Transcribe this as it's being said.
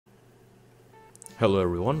Hello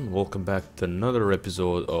everyone, welcome back to another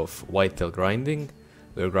episode of Whitetail Grinding.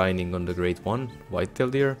 We're grinding on the Great One,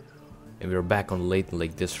 Whitetail Deer, and we're back on Leighton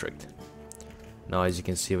Lake District. Now as you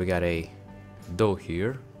can see we got a doe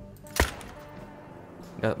here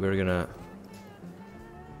that we're gonna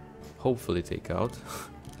hopefully take out.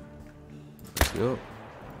 Let's go.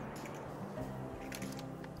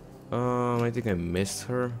 I think I missed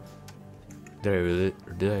her. Did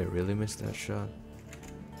I really miss that shot?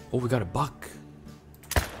 Oh, we got a buck.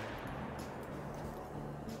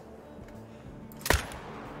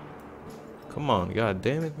 Come on, god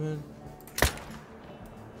damn it, man.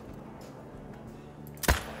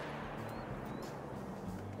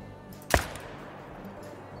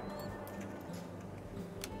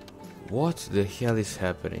 What the hell is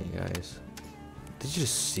happening, guys? Did you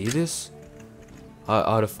see this?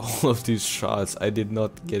 Out of all of these shots, I did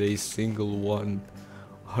not get a single one.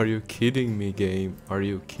 Are you kidding me, game? Are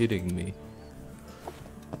you kidding me?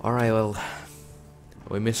 Alright, well,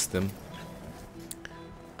 we missed them.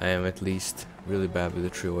 I am at least really bad with the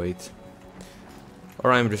 308.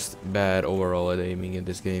 Or I'm just bad overall at aiming in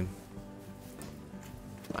this game.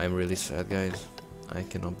 I'm really sad, guys. I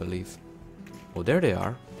cannot believe. Oh, there they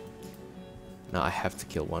are. Now I have to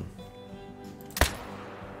kill one.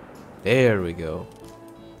 There we go.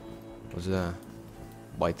 What's that?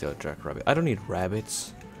 Whitetail jackrabbit. I don't need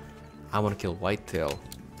rabbits. I want to kill whitetail.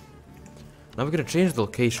 Now we're gonna change the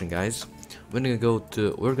location, guys. We're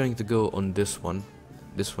going to go on this one.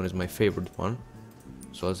 This one is my favorite one.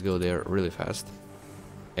 So let's go there really fast.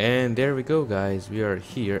 And there we go, guys. We are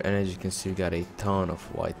here, and as you can see, we got a ton of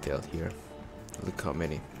whitetail here. Look how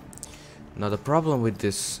many. Now the problem with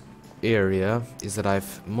this area is that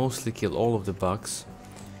I've mostly killed all of the bucks,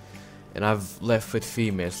 and I've left with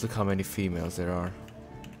females. Look how many females there are.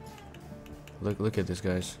 Look at this,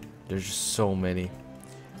 guys. There's just so many.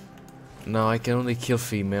 Now I can only kill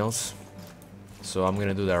females, so I'm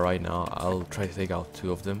gonna do that right now. I'll try to take out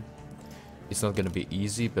 2 of them. It's not gonna be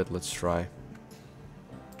easy, but let's try.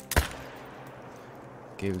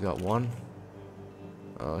 Okay, we got one.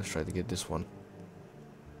 Let's try to get this one.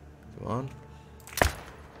 Come on.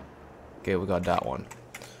 Okay, we got that one.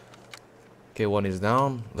 Okay, one is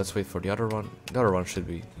down. Let's wait for the other one. The other one should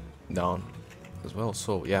be down as well.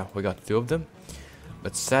 So yeah, we got 2 of them.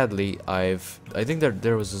 But sadly, I think that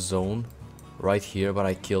there was a zone right here, but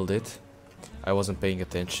I killed it. I wasn't paying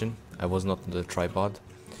attention. I was not on the tripod.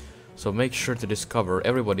 So make sure to discover,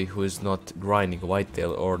 everybody who is not grinding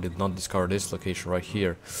whitetail or did not discover this location right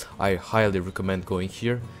here, I highly recommend going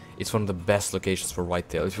here. It's one of the best locations for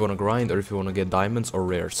whitetail. If you want to grind or if you want to get diamonds or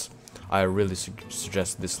rares, I really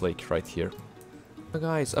suggest this lake right here. Now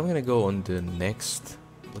guys, I'm gonna go on the next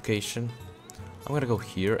location. I'm gonna go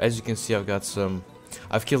here. As you can see,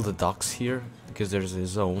 I've killed the ducks here because there's a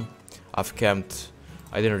zone. I've camped.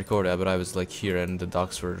 I didn't record that, but I was like here and the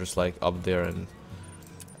ducks were just like up there and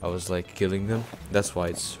I was like killing them. That's why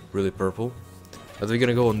it's really purple. But we're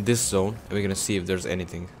gonna go on this zone and we're gonna see if there's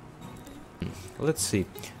anything. Let's see.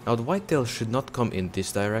 Now the whitetail should not come in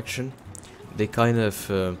this direction. They kind of,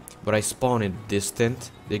 when I spawn in this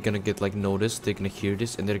tent, they're gonna get like noticed. They're gonna hear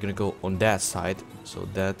this and they're gonna go on that side. So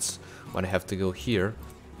that's when I have to go here.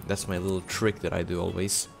 That's my little trick that I do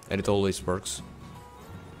always, and it always works.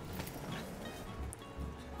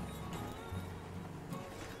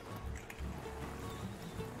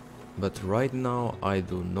 But right now I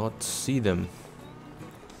do not see them.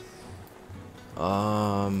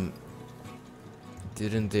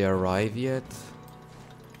 Didn't they arrive yet?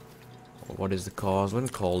 Or what is the cause? Let me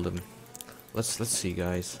call them. Let's see,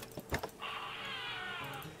 guys.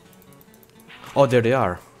 Oh, there they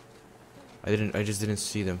are. I just didn't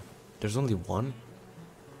see them. There's only one.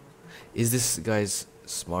 Is this guy's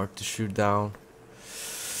smart to shoot down?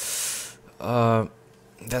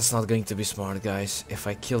 That's not going to be smart, guys. If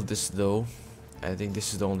I kill this though, I think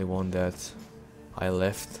this is the only one that I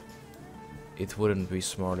left. It wouldn't be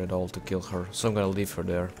smart at all to kill her, so I'm gonna leave her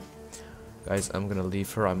there. Guys, I'm gonna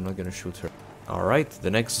leave her. I'm not gonna shoot her. Alright,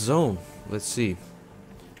 the next zone. Let's see.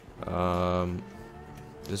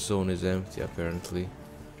 This zone is empty apparently.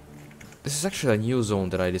 This is actually a new zone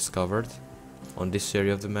that I discovered on this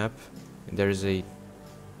area of the map. And there is a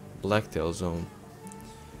blacktail zone.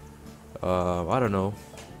 I don't know.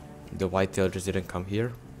 The whitetail just didn't come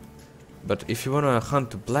here. But if you wanna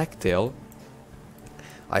hunt blacktail,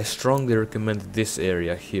 I strongly recommend this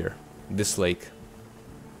area here, this lake.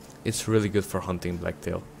 It's really good for hunting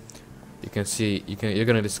blacktail. You can see, you're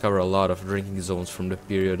gonna discover a lot of drinking zones from the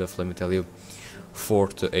period of, let me tell you, 4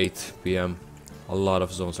 to 8 p.m. A lot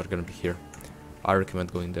of zones are gonna be here. I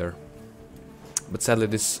recommend going there. But sadly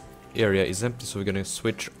this area is empty, so we're gonna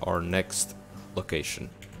switch our next location.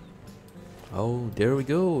 Oh, there we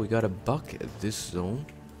go. We got a buck at this zone.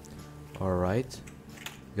 Alright.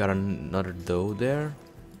 Got another doe there.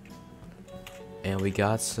 And we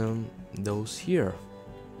got some does here.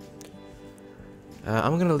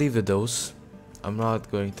 I'm gonna leave the does. I'm not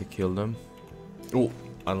going to kill them. Oh,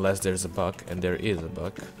 unless there's a buck, and there is a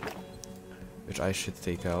buck, which I should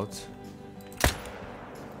take out.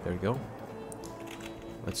 There we go.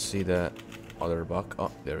 Let's see the other buck.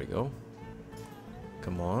 Oh, there we go.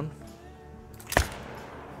 Come on.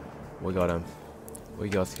 We got him. We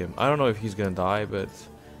got him. I don't know if he's gonna die, but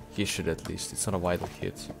he should at least. It's not a vital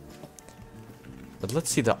hit. But let's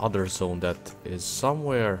see the other zone that is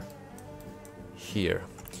somewhere here.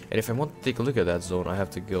 And if I want to take a look at that zone, I have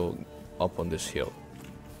to go up on this hill.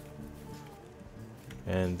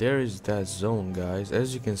 And there is that zone, guys.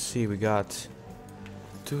 As you can see, we got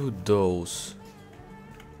 2 does.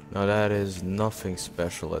 Now that is nothing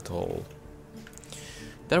special at all.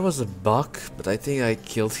 There was a buck, but I think I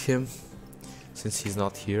killed him since he's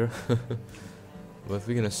not here. But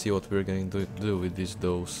we're gonna see what we're going to do with these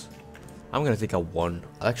does. I'm gonna take a 1.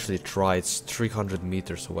 I'll actually try. It's 300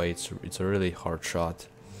 meters away. It's a really hard shot,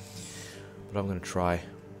 but I'm gonna try.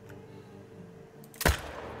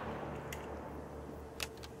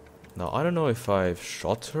 Now I don't know if I've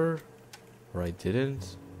shot her or I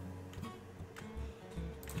didn't.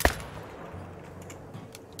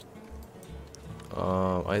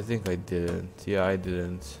 I think I didn't. Yeah, I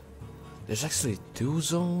didn't. There's actually 2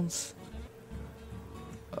 zones.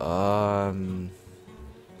 I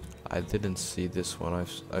didn't see this one.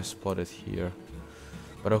 I've spotted here.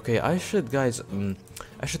 But okay, I should, guys,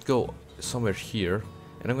 I should go somewhere here,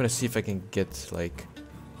 and I'm gonna see if I can get like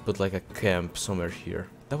put like a camp somewhere here.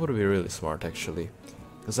 That would be really smart, actually,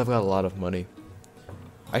 because I've got a lot of money.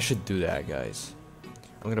 I should do that, guys.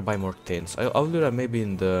 I'm gonna buy more tents. I'll do that maybe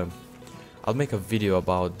in the. I'll make a video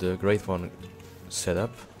about the Great One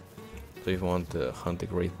setup. So if you want to hunt the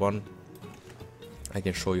Great One, I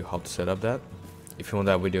can show you how to set up that. If you want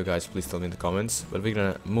that video, guys, please tell me in the comments. But we're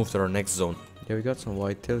gonna move to our next zone. Yeah, we got some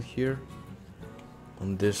whitetail here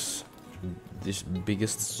on this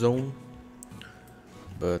biggest zone,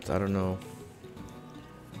 but I don't know.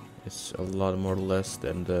 It's a lot more less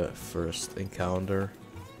than the first encounter.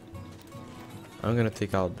 I'm gonna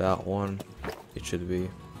take out that one. It should be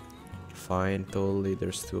fine, totally.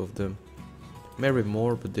 There's 2 of them. Maybe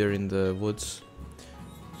more, but they're in the woods,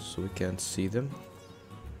 so we can't see them.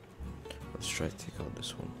 Let's try to take out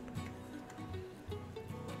this one.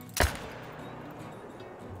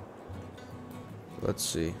 Let's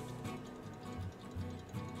see.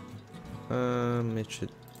 It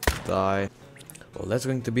should die. Well, that's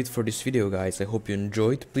going to be it for this video, guys. I hope you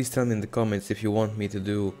enjoyed. Please tell me in the comments if you want me to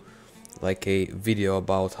do like a video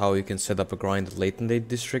about how you can set up a grind late in the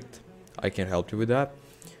district. I can help you with that.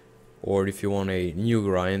 Or if you want a new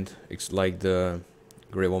grind, it's like the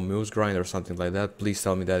Grey One Moose grind or something like that, please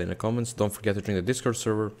tell me that in the comments. Don't forget to join the Discord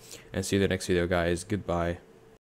server, and see you in the next video, guys. Goodbye.